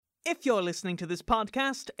If you're listening to this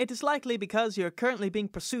podcast, it is likely because you're currently being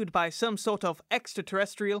pursued by some sort of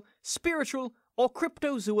extraterrestrial, spiritual, or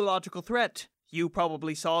cryptozoological threat. You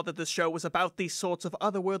probably saw that this show was about these sorts of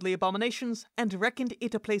otherworldly abominations and reckoned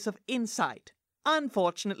it a place of insight.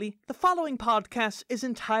 Unfortunately, the following podcast is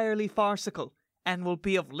entirely farcical and will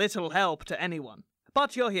be of little help to anyone.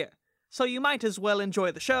 But you're here, so you might as well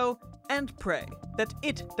enjoy the show and pray that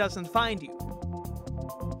it doesn't find you.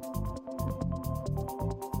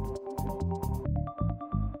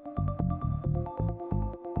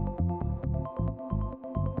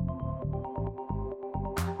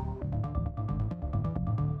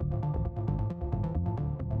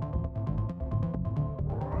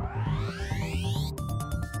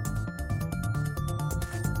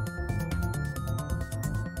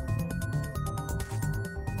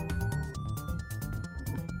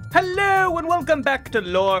 Hello and welcome back to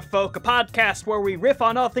Lore Folk, a podcast where we riff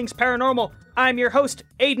on all things paranormal. I'm your host,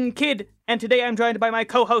 Aiden Kidd, and today I'm joined by my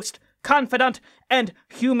co-host, confidant, and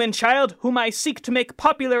human child, whom I seek to make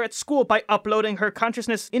popular at school by uploading her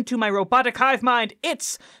consciousness into my robotic hive mind.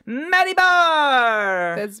 It's Maddie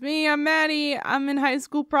Barr! That's me, I'm Maddie. I'm in high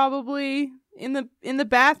school probably. In the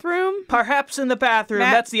bathroom? Perhaps in the bathroom.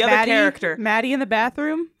 That's the other character. Maddie in the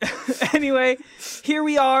bathroom? Anyway, here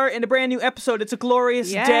we are in a brand new episode. It's a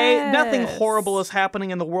glorious day. Nothing horrible is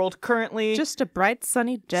happening in the world currently. Just a bright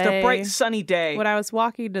sunny day. Just a bright sunny day. When I was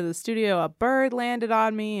walking to the studio, a bird landed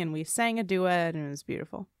on me and we sang a duet and it was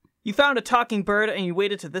beautiful. You found a talking bird and you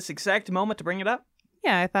waited to this exact moment to bring it up?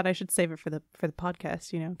 Yeah, I thought I should save it for the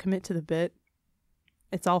podcast, commit to the bit.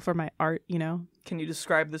 It's all for my art, Can you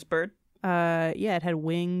describe this bird? Yeah, it had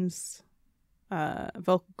wings,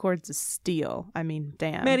 vocal cords of steel. I mean,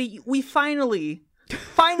 damn. Maddie, we finally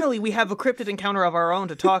we have a cryptid encounter of our own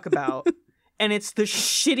to talk about, and it's the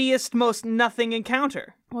shittiest, most nothing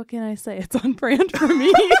encounter. What can I say? It's on brand for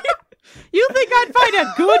me. You think I'd find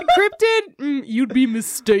a good cryptid? You'd be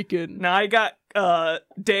mistaken. Now, I got,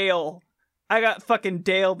 Dale. I got fucking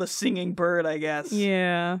Dale the singing bird, I guess.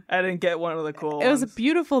 Yeah. I didn't get one of the cool ones. It was a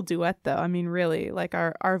beautiful duet, though. I mean, really. Like,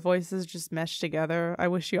 our voices just meshed together. I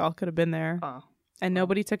wish you all could have been there. Oh. And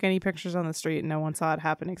nobody took any pictures on the street, and no one saw it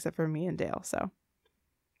happen except for me and Dale, so.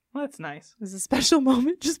 Well, that's nice. It was a special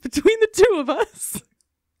moment just between the two of us.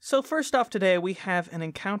 So first off today, we have an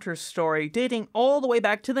encounter story dating all the way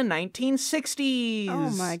back to the 1960s. Oh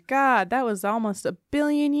my god, that was almost 1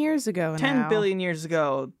 billion years ago now. 10 billion years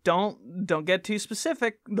ago. Don't get too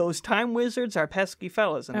specific. Those time wizards are pesky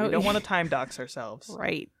fellas, and we don't want to time dox ourselves.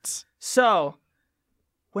 Right. So,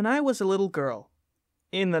 when I was a little girl,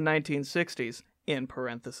 in the 1960s, in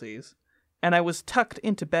parentheses, and I was tucked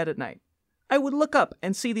into bed at night, I would look up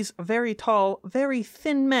and see these very tall, very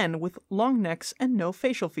thin men with long necks and no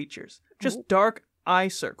facial features, just dark eye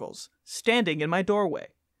circles, standing in my doorway.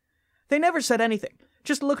 They never said anything,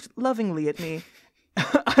 just looked lovingly at me.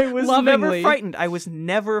 I was never frightened. I was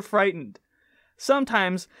never frightened.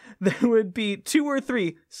 Sometimes there would be 2 or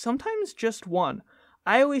 3, sometimes just 1.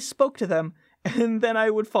 I always spoke to them, and then I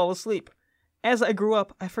would fall asleep. As I grew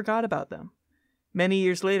up, I forgot about them. Many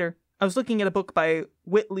years later, I was looking at a book by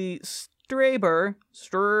Whitley Strieber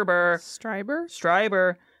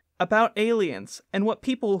about aliens and what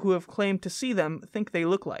people who have claimed to see them think they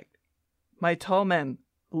look like. My tall men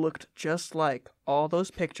looked just like all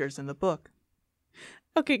those pictures in the book.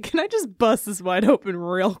 Okay, can I just bust this wide open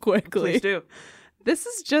real quickly? Please do. This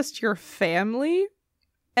is just your family,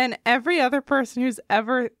 and every other person who's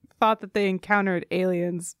ever thought that they encountered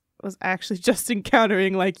aliens was actually just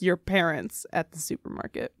encountering, like, your parents at the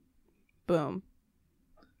supermarket. Boom.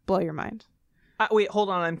 Blow your mind. Wait, hold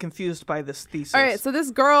on. I'm confused by this thesis. All right, so this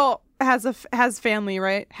girl has family,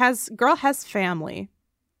 right? Girl has family.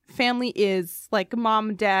 Family is like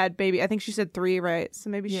mom, dad, baby. I think she said 3, right? So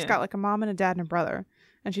maybe she's got like a mom and a dad and a brother.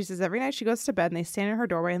 And she says every night she goes to bed and they stand in her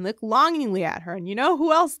doorway and look longingly at her. And you know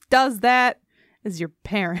who else does that? Is your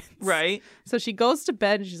parents. Right. So she goes to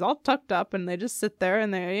bed and she's all tucked up and they just sit there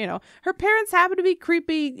and they're, her parents happen to be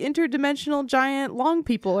creepy interdimensional giant long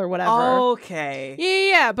people or whatever. Okay.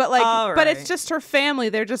 Yeah. But like, all right. But it's just her family.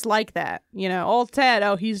 They're just like that. Old Ted.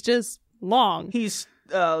 Oh, he's just long. He's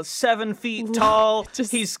 7 feet tall.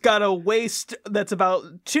 He's got a waist that's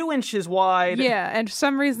about 2 inches wide. Yeah. And for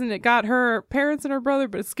some reason it got her parents and her brother,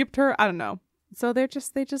 but it skipped her. I don't know. So they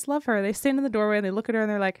just love her. They stand in the doorway and they look at her and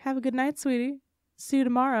they're like, have a good night, sweetie. See you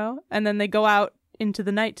tomorrow. And then they go out into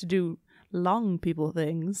the night to do long people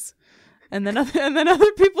things. And then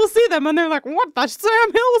other people see them and they're like, what the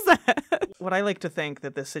Sam Hill was that? What I like to think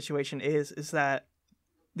that this situation is that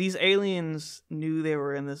these aliens knew they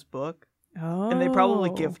were in this book. Oh. And they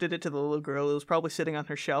probably gifted it to the little girl. It was probably sitting on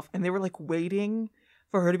her shelf. And they were like waiting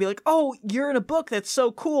for her to be like, "Oh, you're in a book. That's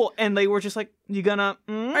so cool." And they were just like, "You gonna?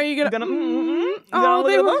 Are you gonna? You gonna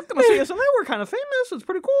look at the book? I'm gonna see us, and they were kind of famous. It's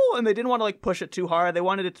pretty cool." And they didn't want to like push it too hard. They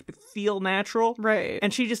wanted it to feel natural, Right.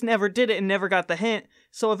 and she just never did it and never got the hint.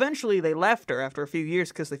 So eventually, they left her after a few years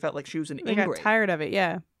because they felt like she was an They got ingrate. tired of it.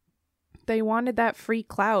 Yeah. They wanted that free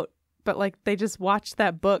clout, but like they just watched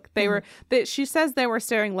that book. They were. She says they were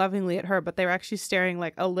staring lovingly at her, but they were actually staring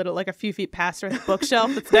like a few feet past her at the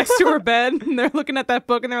bookshelf that's next to her bed, and they're looking at that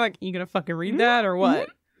book and they're like, "You gonna fucking read that or what?"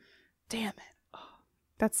 Damn it.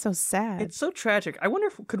 That's so sad. It's so tragic. I wonder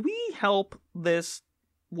if could we help this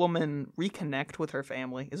woman reconnect with her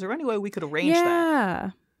family? Is there any way we could arrange that? Yeah.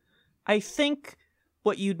 I think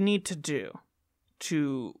what you'd need to do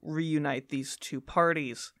to reunite these two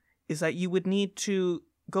parties is that you would need to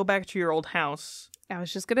go back to your old house, I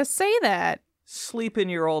was just gonna say that. sleep in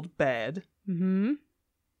your old bed, Mm-hmm.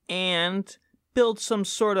 and build some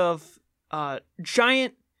sort of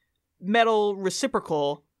giant metal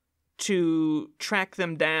reciprocal to track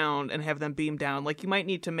them down and have them beam down. Like, you might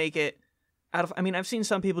need to make it out of... I mean, I've seen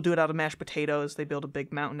some people do it out of mashed potatoes. They build a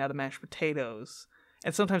big mountain out of mashed potatoes.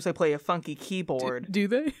 And sometimes they play a funky keyboard. Do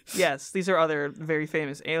they? Yes, these are other very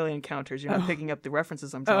famous alien encounters. You're not picking up the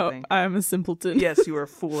references I'm dropping. I'm a simpleton. Yes, you are a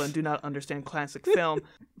fool and do not understand classic film.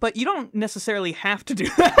 But you don't necessarily have to do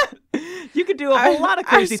that. You could do a whole lot of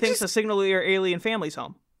crazy things to signal your alien family's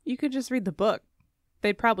home. You could just read the book.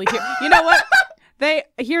 They'd probably hear. You know what?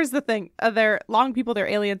 Here's the thing. They're long people. They're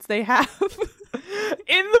aliens. They have.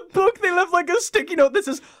 In the book, they left like a sticky note that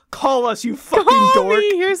says, "Call us, you fucking Call dork."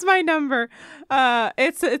 me. Here's my number.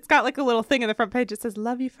 It's got like a little thing in the front page. It says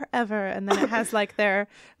 "Love you forever," and then it has like their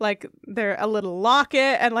a little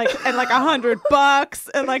locket and like $100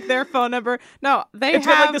 and like their phone number. No, It's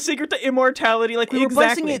got like the secret to immortality. Like, we were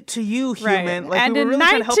buzzing Exactly. it to you, Right. human. Like, and we were in really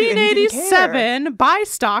trying to help you, and you didn't care. 1987, buy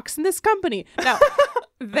stocks in this company. No,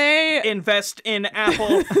 they Invest in Apple.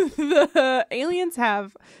 the aliens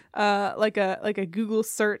have like a Google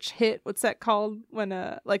search hit. What's that called? When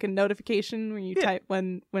like a notification when you type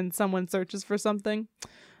when someone searches for something.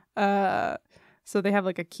 So they have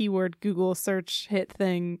like a keyword Google search hit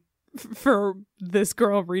thing for this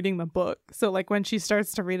girl reading the book. So like when she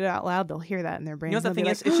starts to read it out loud, they'll hear that in their brains. You know what the thing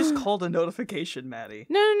like, is? It's just called a notification, Maddie.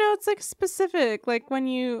 No, it's like specific. Like when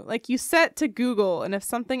you set to Google, and if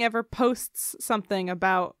something ever posts something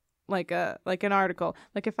about like an article,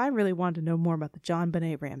 like if I really wanted to know more about the John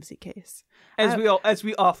Benet Ramsey case, As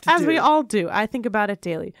we often do. we all do, I think about it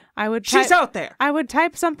daily. She's out there. I would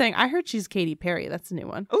type something. I heard she's Katy Perry. That's a new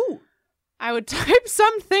one. Ooh. I would type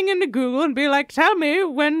something into Google and be like, "Tell me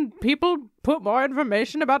when people put more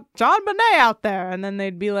information about John Benet out there," and then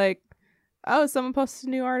they'd be like, "Oh, someone posted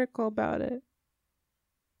a new article about it."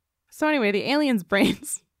 So anyway, the aliens'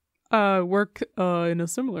 brains work in a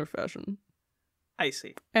similar fashion. I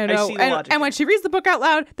see. And, I see the logic. and when she reads the book out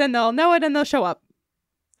loud, then they'll know it and they'll show up.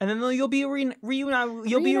 And then you'll be reunited.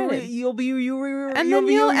 You'll be reunited. And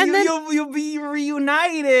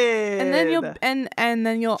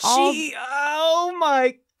then you'll all Oh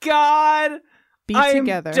my God! be I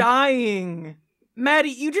together. am dying. Maddie,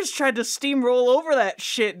 you just tried to steamroll over that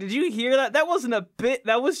shit. Did you hear that? That wasn't a bit.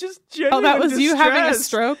 That was just genuine that was you having a distress.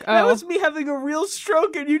 stroke? That Oh. was me having a real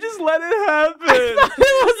stroke, and you just let it happen. I thought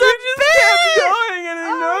it was You just kept going and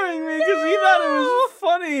ignoring me because he thought it was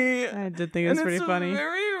funny. I did think it was And pretty it's funny. a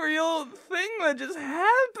very real thing that just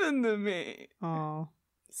happened to me. Oh,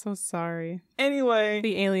 so sorry. Anyway,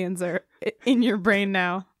 The aliens are in your brain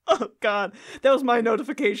now. oh God, that was my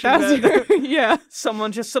notification. That was that yeah.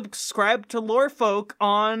 someone just subscribed to Lorefolk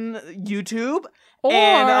on YouTube Or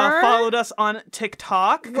and followed us on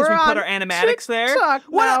TikTok because we we're put on our animatics there. TikTok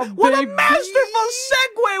What now, a baby. masterful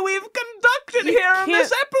segue we've conducted You here in this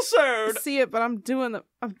can't episode. see it, but I'm doing the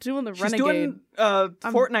She's renegade. doing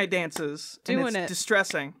Fortnite dances. And doing it's it.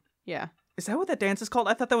 distressing. Yeah. Is that what that dance is called?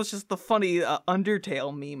 I thought that was just the funny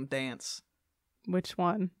Undertale meme dance. Which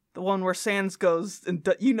one? The one where Sans goes and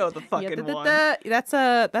you know the fucking one. That's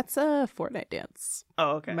a Fortnite dance,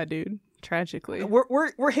 Oh, okay. my dude. Tragically,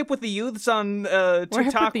 We're hip with the youths on We're hip with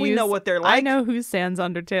TikTok. the We know youths. what they're like. I know who Sans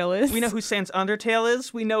Undertale is. We know who Sans Undertale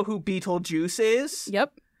is. We know who Beetlejuice is.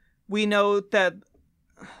 Yep. We know that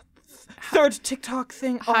third TikTok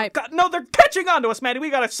thing. Oh Hype. God, no, they're catching on to us, Maddie. We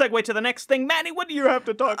gotta segue to the next thing. Maddie, what do you have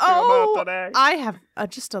to talk to about today? I have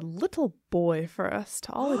just a little boy for us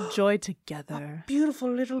to all enjoy together. Beautiful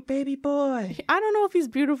little baby boy. I don't know if he's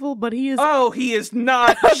beautiful, but he is Oh, he is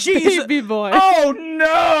not. a She's. baby boy. Oh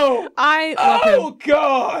no. I love Oh him.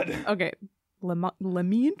 God. Okay, let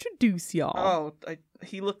me introduce y'all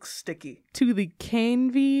He looks sticky. to the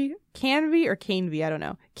Canvey, I don't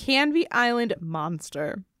know. Canvey Island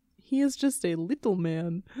monster. He is just a little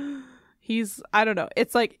man. He's, I don't know.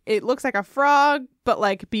 It's like, it looks like a frog, but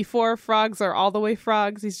like before frogs are all the way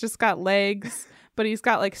frogs. He's just got legs, but he's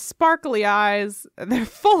got like sparkly eyes. And they're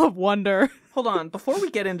full of wonder. Hold on. Before we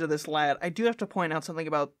get into this lad, I do have to point out something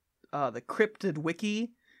about the Cryptid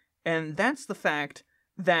Wiki. And that's the fact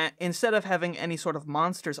that instead of having any sort of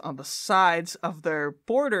monsters on the sides of their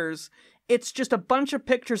borders, it's just a bunch of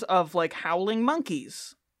pictures of like howling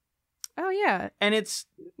monkeys. Oh, yeah. And it's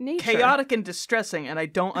Nature. chaotic and distressing, and I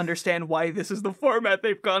don't understand why this is the format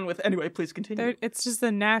they've gone with. Anyway, please continue. It's just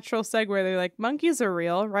a natural segue. They're like, monkeys are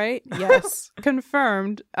real, right? Yes.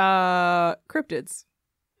 Confirmed. Cryptids.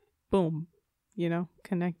 Boom. You know,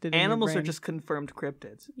 connected. Animals are just confirmed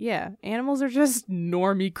cryptids. Yeah. Animals are just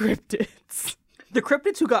normie cryptids. The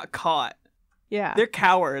cryptids who got caught. Yeah. They're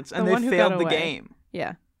cowards, and they failed the game.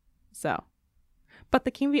 Yeah. So. But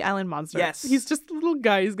the Kingvie Island monster. Yes. He's just a little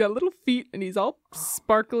guy. He's got little feet, and he's all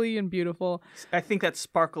sparkly and beautiful. I think that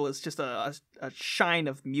sparkle is just a shine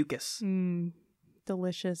of mucus.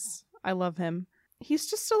 Delicious. I love him. He's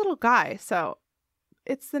just a little guy, so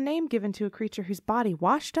it's the name given to a creature whose body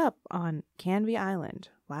washed up on Canvey Island.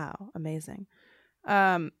 Wow, amazing.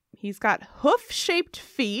 He's got hoof-shaped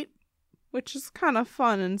feet, which is kind of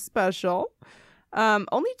fun and special.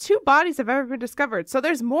 Only 2 bodies have ever been discovered, so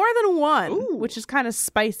there's more than one. Ooh. Which is kind of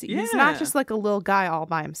spicy. Yeah. He's not just like a little guy all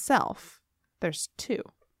by himself. There's 2,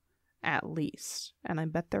 at least, and I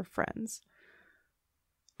bet they're friends.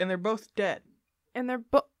 And they're both dead. And they're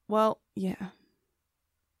well, yeah.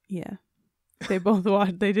 They both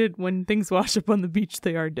they did when things wash up on the beach,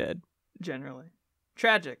 they are dead. Generally.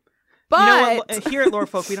 Tragic. But you know what? Here at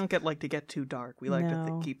Lorefolk, we don't get to get too dark. We like to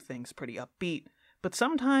No. keep things pretty upbeat. But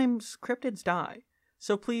sometimes cryptids die.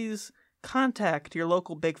 So please contact your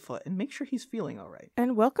local Bigfoot and make sure he's feeling all right.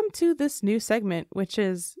 And welcome to this new segment, which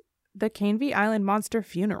is the Canvey Island Monster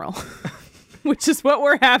Funeral, which is what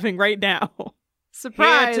we're having right now.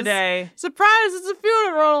 Surprise! Here today. Surprise! It's a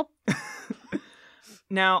funeral.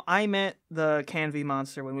 Now, I met the Canvey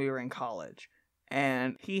monster when we were in college,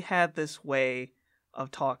 and he had this way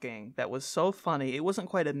of talking that was so funny. It wasn't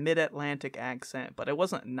quite a mid-Atlantic accent, but it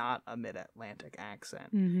wasn't not a mid-Atlantic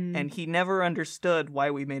accent. Mm-hmm. And he never understood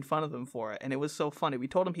why we made fun of him for it, and it was so funny. We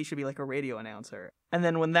told him he should be like a radio announcer. And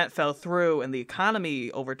then when that fell through and the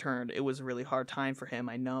economy overturned, it was a really hard time for him,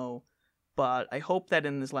 I know. But I hope that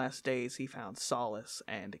in his last days he found solace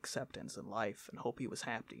and acceptance in life, and hope he was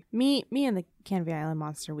happy. Me and the Canvey Island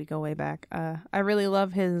Monster, we go way back. I really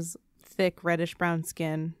love his thick reddish-brown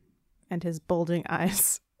skin and his bulging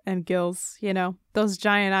eyes and gills. You know, those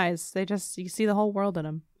giant eyes. You see the whole world in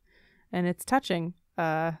him. And it's touching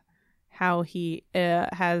how he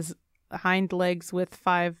has hind legs with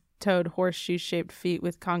 5-toed horseshoe-shaped feet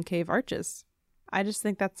with concave arches. I just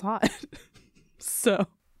think that's hot. So...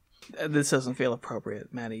 This doesn't feel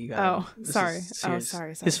appropriate, Maddie. You got. Sorry.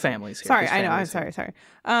 Sorry. His family's here. Sorry, His I know. I'm family's sorry. here.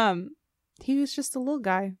 Sorry. He was just a little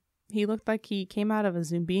guy. He looked like he came out of a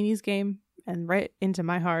Zumbinis game and right into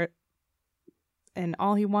my heart. And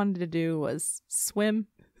all he wanted to do was swim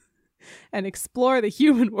and explore the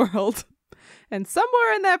human world. And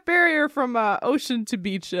somewhere in that barrier from ocean to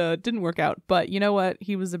beach didn't work out. But you know what?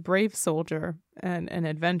 He was a brave soldier and an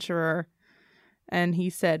adventurer. And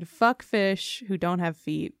he said, "Fuck fish who don't have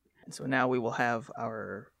feet." And so now we will have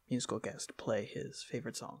our musical guest play his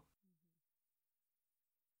favorite song.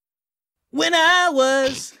 When I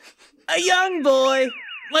was a young boy,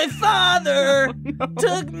 my father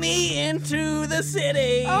took me into the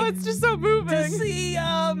city. Oh, it's just so moving. To see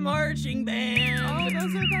a marching band. Oh,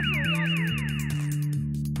 those are definitely awesome.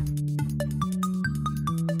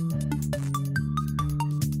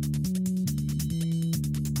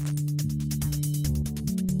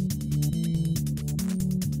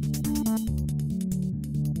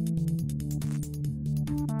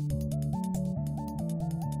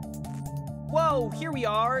 Whoa, here we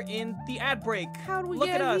are in the ad break. How'd we Look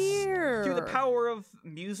get at us. here? Through the power of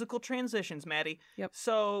musical transitions, Maddie. Yep.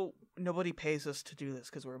 So nobody pays us to do this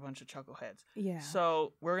because we're a bunch of chuckleheads. Yeah.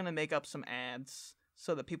 So we're going to make up some ads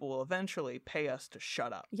so that people will eventually pay us to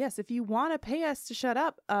shut up. Yes, if you want to pay us to shut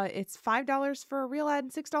up, it's $5 for a real ad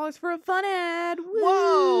and $6 for a fun ad.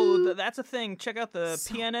 Woo! Whoa, that's a thing. Check out the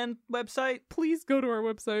So- PNN website. Please go to our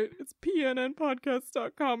website. It's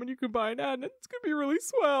pnnpodcast.com and you can buy an ad and it's going to be really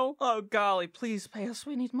swell. Oh, golly, please pay us.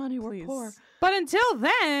 We need money. We're Please. poor. But until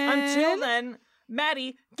then...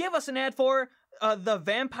 Maddie, give us an ad for the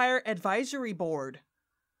Vampire Advisory Board.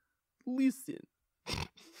 Listen.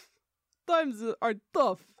 Times are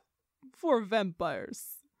tough for vampires.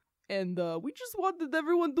 And we just wanted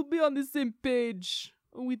everyone to be on the same page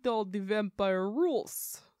with all the vampire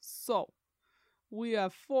rules. So, we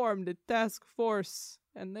have formed a task force,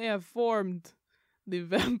 and they have formed the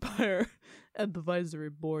Vampire Advisory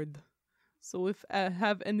Board. So if I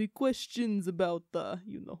have any questions about,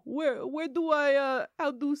 where do I,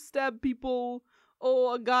 how do stab people?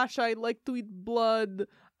 Oh gosh, I like to eat blood.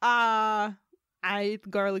 I ate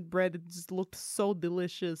garlic bread. It just looked so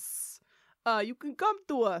delicious. You can come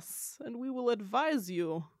to us, and we will advise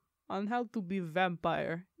you on how to be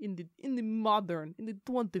vampire in the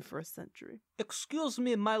 21st century. Excuse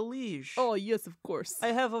me, my liege. Oh, yes, of course.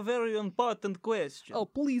 I have a very important question. Oh,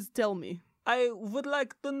 please tell me. I would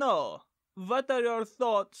like to know, what are your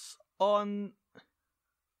thoughts on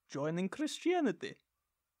joining Christianity?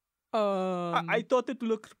 I thought it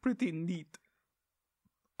looked pretty neat.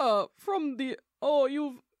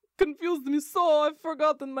 You've confused me so I've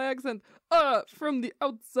forgotten my accent. From the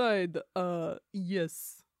outside,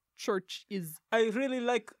 yes. Church is... I really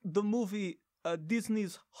like the movie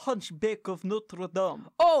Disney's Hunchback of Notre Dame.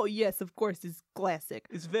 Oh, yes, of course, it's classic.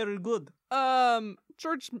 It's very good.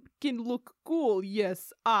 Church can look cool,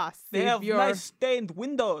 yes. They have Savior. nice stained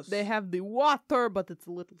windows. They have the water, but it's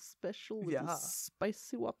a little special. Yeah.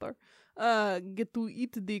 Spicy water. Get to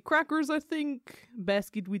eat the crackers, I think.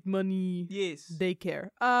 Basket with money. Yes. Daycare.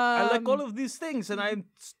 I like all of these things, and I'm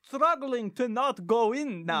struggling to not go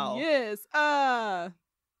in now. Yes.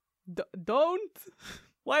 Don't.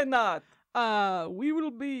 Why not? We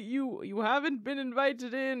will be... You haven't been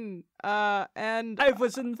invited in. And... I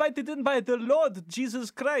was invited in by the Lord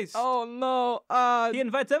Jesus Christ. Oh, no. He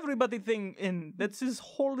invites everybody in. That's his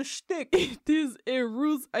whole shtick. It is a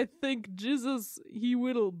ruse. I think Jesus, he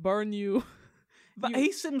will burn you. But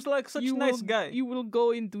he seems like such a nice guy. You will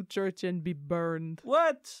go into church and be burned.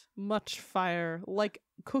 What? Much fire. Like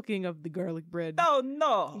cooking of the garlic bread. Oh,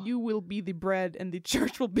 no. You will be the bread and the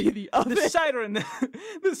church will be the oven. The siren.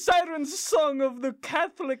 The siren song of the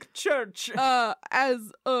Catholic Church.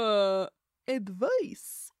 As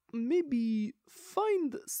advice, maybe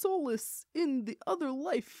find solace in the other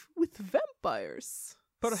life with vampires.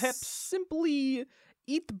 Perhaps. Simply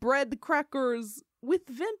eat bread crackers with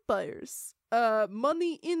vampires.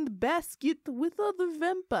 Money in basket with other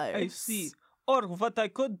vampires. I see. Or what I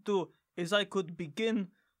could do is I could begin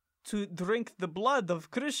to drink the blood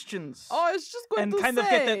of Christians. Oh, I was just going to say. And kind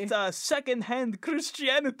of get that second-hand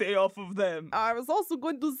Christianity off of them. I was also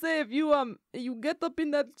going to say, if you get up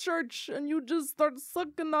in that church and you just start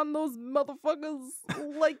sucking on those motherfuckers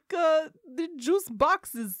like the juice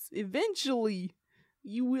boxes, eventually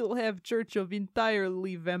you will have church of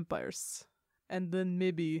entirely vampires. And then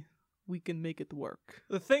maybe we can make it work.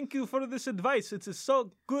 Thank you for this advice. It is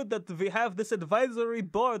so good that we have this advisory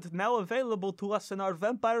board now available to us in our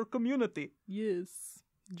vampire community. Yes.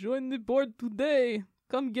 Join the board today.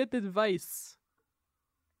 Come get advice.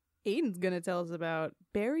 Aiden's gonna tell us about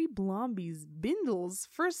Barry Blomby's bindles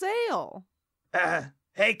for sale.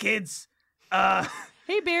 Hey kids.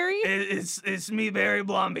 Hey Barry. It's me, Barry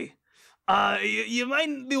Blomby. You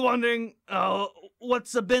might be wondering,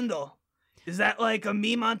 what's a bindle? Is that like a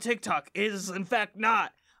meme on TikTok? It is in fact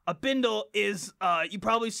not. A bindle is, you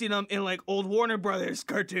probably seen them in like old Warner Brothers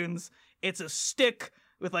cartoons. It's a stick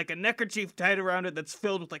with like a neckerchief tied around it that's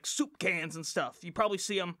filled with like soup cans and stuff. You probably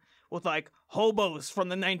see them with like hobos from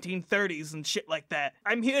the 1930s and shit like that.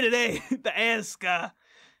 I'm here today to ask,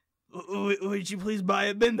 would you please buy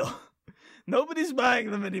a bindle? Nobody's buying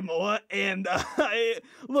them anymore, and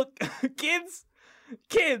look, kids,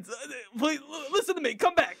 please, listen to me,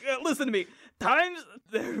 come back, listen to me. Times,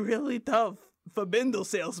 they're really tough for bindle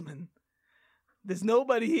salesmen. There's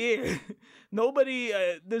nobody here.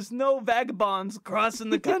 There's no vagabonds crossing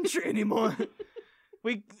the country anymore.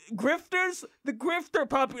 The grifter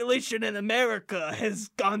population in America has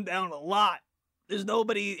gone down a lot. There's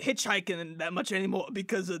nobody hitchhiking that much anymore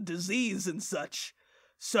because of disease and such.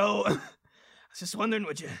 So, I was just wondering,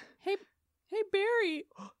 would you... Hey Barry,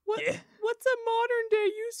 Yeah? what's a modern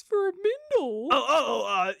day use for a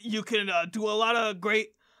bindle? You can do a lot of great,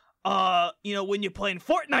 when you're playing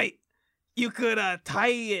Fortnite, you could tie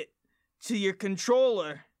it to your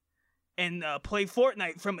controller and play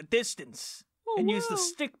Fortnite from a distance. And use the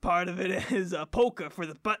stick part of it as a poker for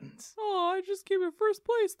the buttons. Oh, I just came in first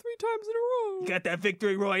place 3 times in a row. You got that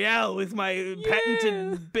victory royale with my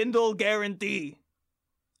patented bindle guarantee.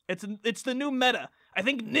 It's the new meta. I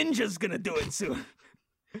think Ninja's gonna do it soon.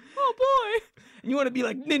 Oh boy! And you want to be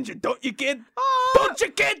like Ninja, don't you, kid? Don't you,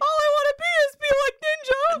 kid? All I want to be like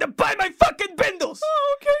Ninja. Then buy my fucking bindles.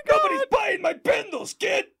 Oh, okay, God. Nobody's buying my bindles,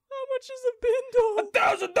 kid. How much is a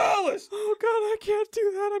bindle? $1,000. Oh God, I can't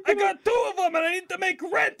do that. I got 2 of them, and I need to make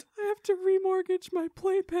rent. I have to remortgage my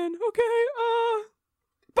playpen. Okay,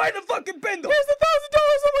 Buy the fucking bindle! Here's $1,000.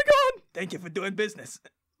 Oh my god. Thank you for doing business.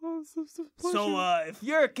 Oh, so So, if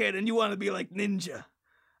you're a kid and you want to be like Ninja,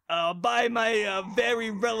 buy my very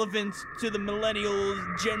relevant to the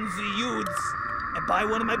millennials, Gen Z youths, and buy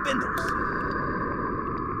one of my bindles.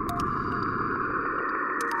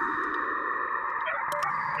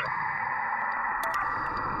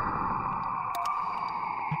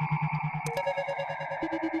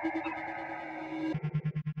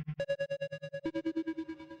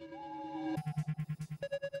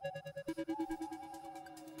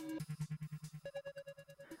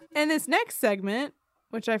 And this next segment,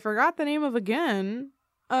 which I forgot the name of again,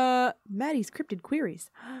 Maddie's Cryptid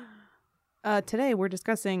Queries. Today we're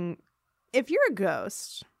discussing, if you're a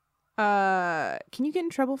ghost, can you get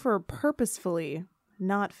in trouble for purposefully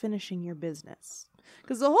not finishing your business?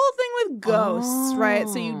 Because the whole thing with ghosts, right?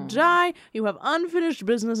 So you die, you have unfinished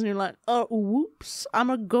business, and you're like, oh, whoops,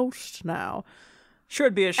 I'm a ghost now. Sure,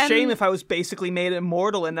 it'd be a shame if I was basically made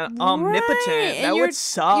immortal and omnipotent. Right. That would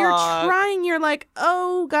suck. You're trying, you're like,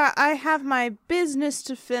 oh, God, I have my business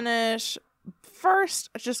to finish. First,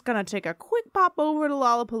 just gonna take a quick pop over to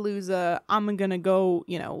Lollapalooza. I'm gonna go,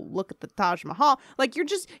 look at the Taj Mahal. Like,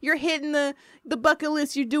 you're hitting the bucket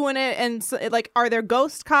list, you're doing it. And so, like, are there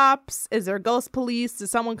ghost cops? Is there ghost police?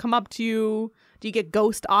 Does someone come up to you? Do you get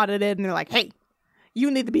ghost audited? And they're like, hey, you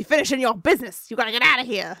need to be finishing your business. You gotta get out of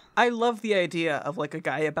here. I love the idea of like a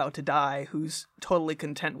guy about to die who's totally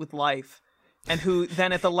content with life and who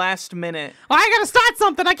then at the last minute... Well, I gotta start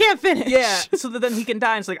something I can't finish. Yeah, so that then he can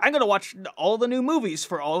die and it's like, I'm gonna watch all the new movies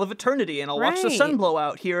for all of eternity and I'll watch the sun blow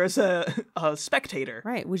out here as a spectator.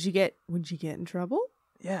 Right. Would you get in trouble?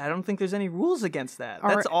 Yeah, I don't think there's any rules against that.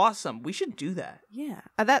 That's awesome. We should do that. Yeah.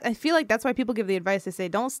 I feel like that's why people give the advice. They say,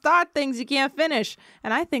 don't start things you can't finish.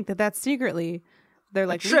 And I think that's secretly... They're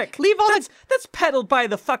like, trick. Leave all that's peddled by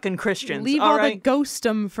the fucking Christians. Leave all the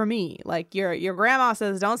ghostum for me. Like your grandma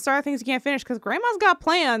says, don't start things you can't finish because grandma's got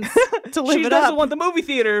plans to live it up. She doesn't want the movie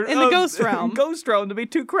theater in the ghost realm. Ghost realm to be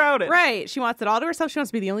too crowded. Right. She wants it all to herself. She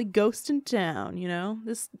wants to be the only ghost in town.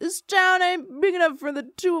 This town ain't big enough for the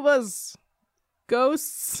two of us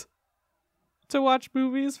ghosts to watch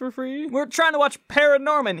movies for free. We're trying to watch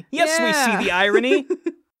Paranorman. Yes, we see the irony.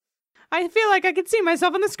 I feel like I could see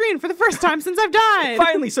myself on the screen for the first time since I've died.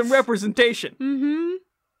 Finally, some representation. Mm-hmm.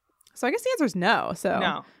 So I guess the answer is no. So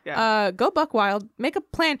no. Yeah. Go buck wild. Make a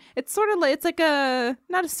plan. It's sort of like it's like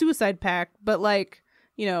not a suicide pact, but like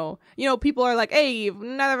people are like, hey,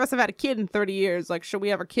 neither of us have had a kid in 30 years. Like, should we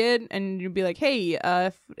have a kid? And you'd be like, hey,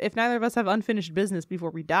 if neither of us have unfinished business before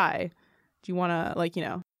we die, do you want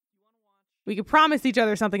to we could promise each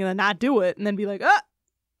other something and then not do it, and then be like,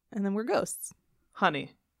 and then we're ghosts.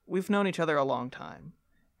 Honey. We've known each other a long time,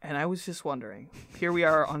 and I was just wondering, here we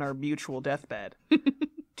are on our mutual deathbed.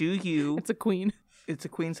 It's a queen. It's a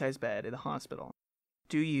queen-size bed in a hospital.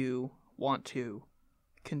 Do you want to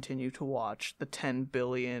continue to watch the 10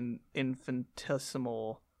 billion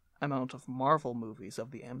infinitesimal amount of Marvel movies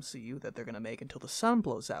of the MCU that they're going to make until the sun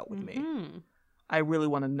blows out with me? I really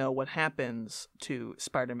want to know what happens to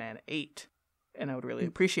Spider-Man 8, and I would really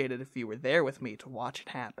appreciate it if you were there with me to watch it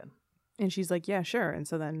happen. And she's like, yeah, sure. And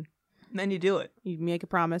so then you do it. You make a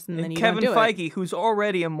promise and then you Kevin don't do Feige, who's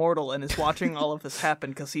already immortal and is watching all of this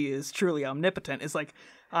happen because he is truly omnipotent, is like,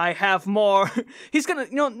 I have more. He's going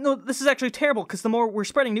to, no, this is actually terrible because the more we're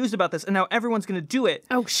spreading news about this and now everyone's going to do it.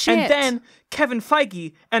 Oh, shit. And then Kevin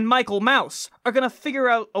Feige and Michael Mouse are going to figure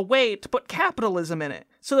out a way to put capitalism in it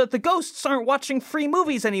so that the ghosts aren't watching free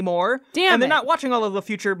movies anymore. Damn and they're not watching all of the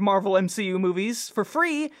future Marvel MCU movies for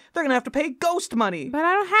free. They're going to have to pay ghost money. But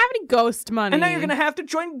I don't have any ghost money. And now you're going to have to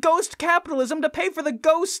join ghost capitalism to pay for the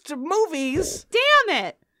ghost movies. Damn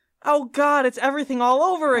it. Oh, God, it's everything all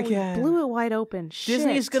over again. Blew it wide open.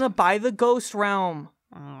 Disney's going to buy the ghost realm.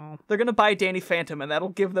 Oh. They're going to buy Danny Phantom, and that'll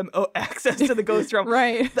give them access to the ghost realm.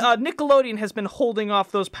 Right. Nickelodeon has been holding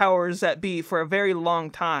off those powers that be for a very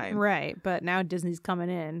long time. Right, but now Disney's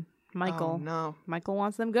coming in. Michael. Oh, no. Michael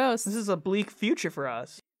wants them ghosts. This is a bleak future for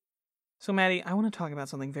us. So, Maddie, I want to talk about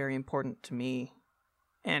something very important to me.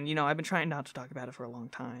 And, I've been trying not to talk about it for a long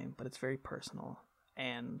time, but it's very personal,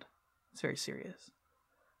 and it's very serious.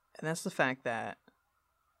 And that's the fact that,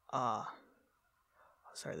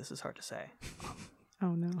 sorry, this is hard to say.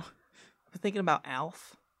 Oh, no. I've been thinking about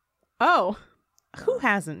Alf. Oh, who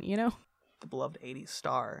hasn't, The beloved 80s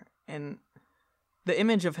star. And the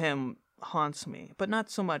image of him haunts me, but not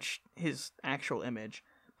so much his actual image,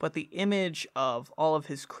 but the image of all of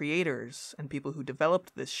his creators and people who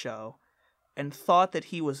developed this show and thought that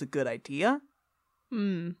he was a good idea.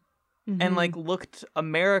 Mm-hmm. And, looked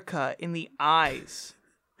America in the eyes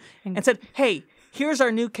and said, hey, here's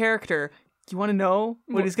our new character. You want to know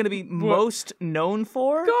what he's going to be most known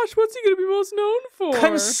for? Gosh, what's he gonna be most known for?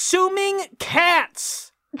 Consuming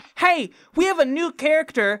cats! Hey, we have a new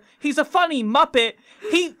character. He's a funny Muppet.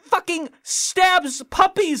 He fucking stabs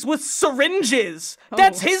puppies with syringes.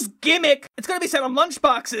 That's his gimmick. It's gonna be set on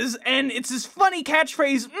lunchboxes, and it's his funny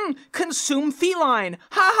catchphrase, consume feline.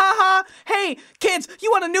 Ha ha ha. Hey, kids,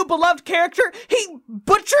 you want a new beloved character? He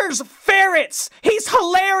butchers ferrets. He's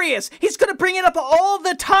hilarious. He's gonna bring it up all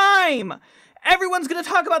the time. Everyone's gonna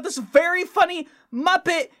talk about this very funny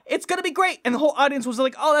Muppet. It's gonna be great. And the whole audience was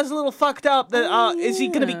like, oh, that's a little fucked up. Is he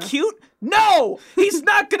gonna be cute? No! He's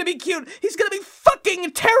not gonna be cute. He's gonna be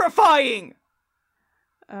fucking terrifying.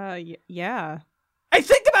 Yeah. I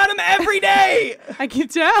think about him every day. I can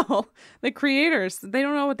tell. The creators, they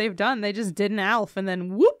don't know what they've done. They just did an Alf, and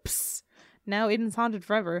then whoops! Now Aiden's haunted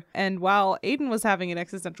forever. And while Aiden was having an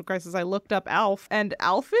existential crisis, I looked up Alf, and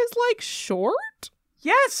Alf is, like, short?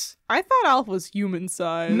 Yes. I thought Alf was human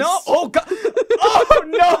size. No. Oh, God. Oh,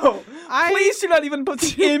 no. Please do not even put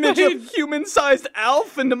the image of human-sized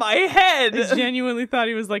Alf into my head. I genuinely thought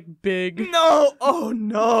he was, like, big. No. Oh,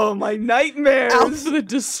 no. My nightmares. Alf the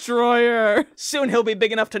Destroyer. Soon he'll be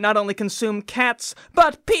big enough to not only consume cats,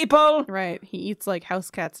 but people. Right. He eats, like, house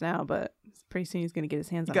cats now, but pretty soon he's going to get his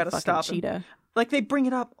hands on a fucking cheetah. Like, they bring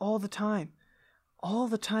it up all the time. All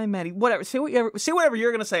the time, Maddie. Whatever. Say whatever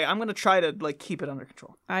you're gonna say. I'm gonna try to like keep it under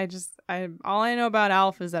control. All I know about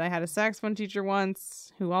Alf is that I had a saxophone teacher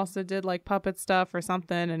once who also did like puppet stuff or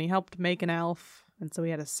something, and he helped make an Alf, and so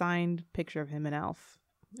we had a signed picture of him and Alf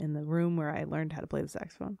in the room where I learned how to play the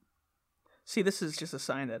saxophone. See, this is just a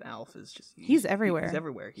sign that Alf is just he's everywhere. He's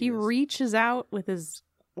everywhere. He reaches out with his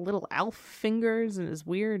little Alf fingers and his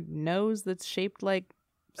weird nose that's shaped like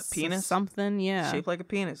a penis. Something, yeah. Shaped like a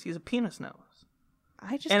penis. He's a penis nose.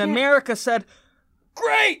 And America said,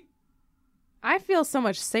 great! I feel so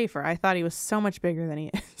much safer. I thought he was so much bigger than he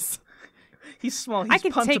is. He's small. He's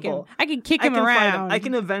punchable. Take him. I can kick him around. I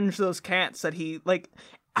can avenge those cats that he, like...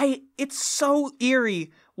 It's so eerie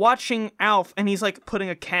watching Alf, and he's, like, putting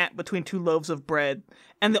a cat between two loaves of bread.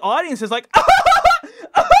 And the audience is like...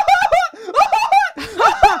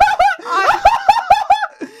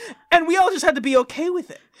 And we all just had to be okay with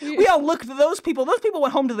it. We all looked at those people. Those people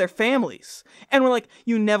went home to their families. And we're like,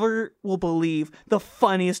 you never will believe the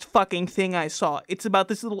funniest fucking thing I saw. It's about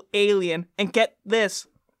this little alien. And get this.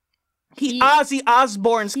 Ozzy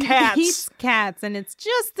Osbourne's cats. He eats cats, and it's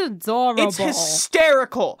just adorable. It's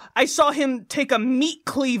hysterical. I saw him take a meat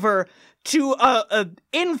cleaver to an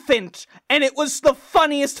infant, and it was the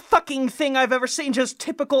funniest fucking thing I've ever seen. Just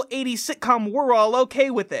typical 80s sitcom. We're all okay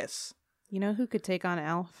with this. You know who could take on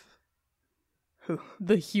Alf? Who?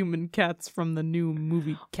 The human cats from the new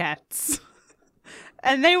movie Cats.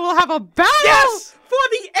 And they will have a battle for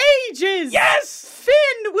the ages! Yes!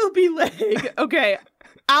 Finn will be leg. Okay,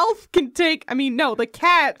 Alf can take... the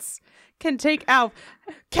cats can take Alf.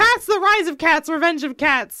 Cats, the Rise of Cats, Revenge of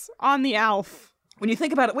Cats on the Alf. When you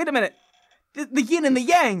think about it, wait a minute. The yin and the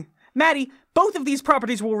yang. Maddie, both of these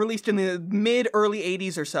properties were released in the mid-early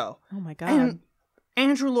 80s or so. Oh my god. And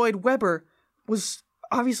Andrew Lloyd Webber was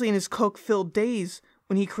obviously in his coke-filled days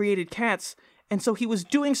when he created Cats, and so he was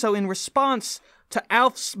doing so in response to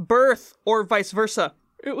Alf's birth, or vice versa.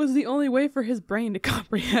 It was the only way for his brain to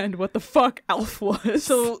comprehend what the fuck Alf was.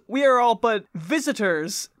 So we are all but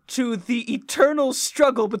visitors to the eternal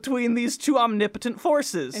struggle between these two omnipotent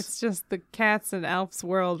forces. It's just the cats and Alf's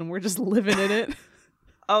world, and we're just living in it.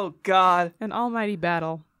 Oh, God. An almighty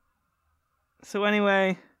battle. So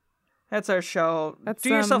anyway... That's our show. Do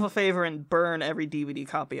yourself a favor and burn every DVD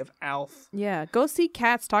copy of Alf. Yeah, go see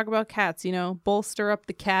Cats, talk about cats, bolster up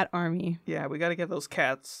the cat army. Yeah, we gotta get those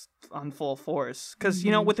cats on full force. Because,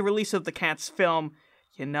 with the release of the Cats film,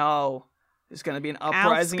 there's gonna be an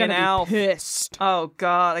uprising in Alf. Be pissed. Oh,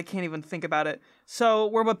 God, I can't even think about it. So,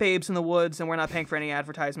 we're but babes in the woods, and we're not paying for any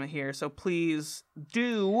advertisement here, so please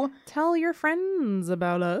do... Tell your friends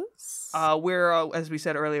about us. We're, as we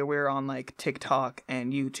said earlier, we're on, like, TikTok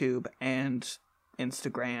and YouTube and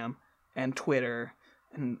Instagram and Twitter,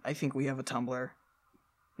 and I think we have a Tumblr.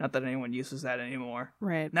 Not that anyone uses that anymore.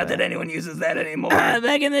 Right. Not that anyone uses that anymore.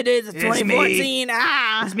 Back in the days of 2014,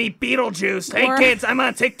 It's me, Beetlejuice. Hey, kids, I'm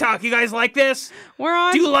on TikTok. You guys like this? We're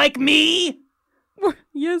on... Do you like me?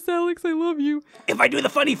 Yes, Alex, I love you. If I do the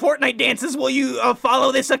funny Fortnite dances, will you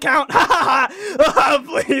follow this account?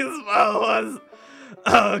 Please follow us.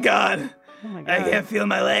 Oh, God. Oh, my God. I can't feel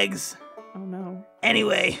my legs. Oh, no.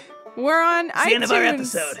 Anyway. We're on it's the iTunes end of our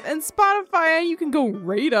episode. And Spotify, and you can go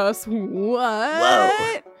rate us. What?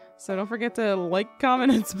 Whoa. So don't forget to like,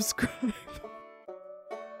 comment, and subscribe.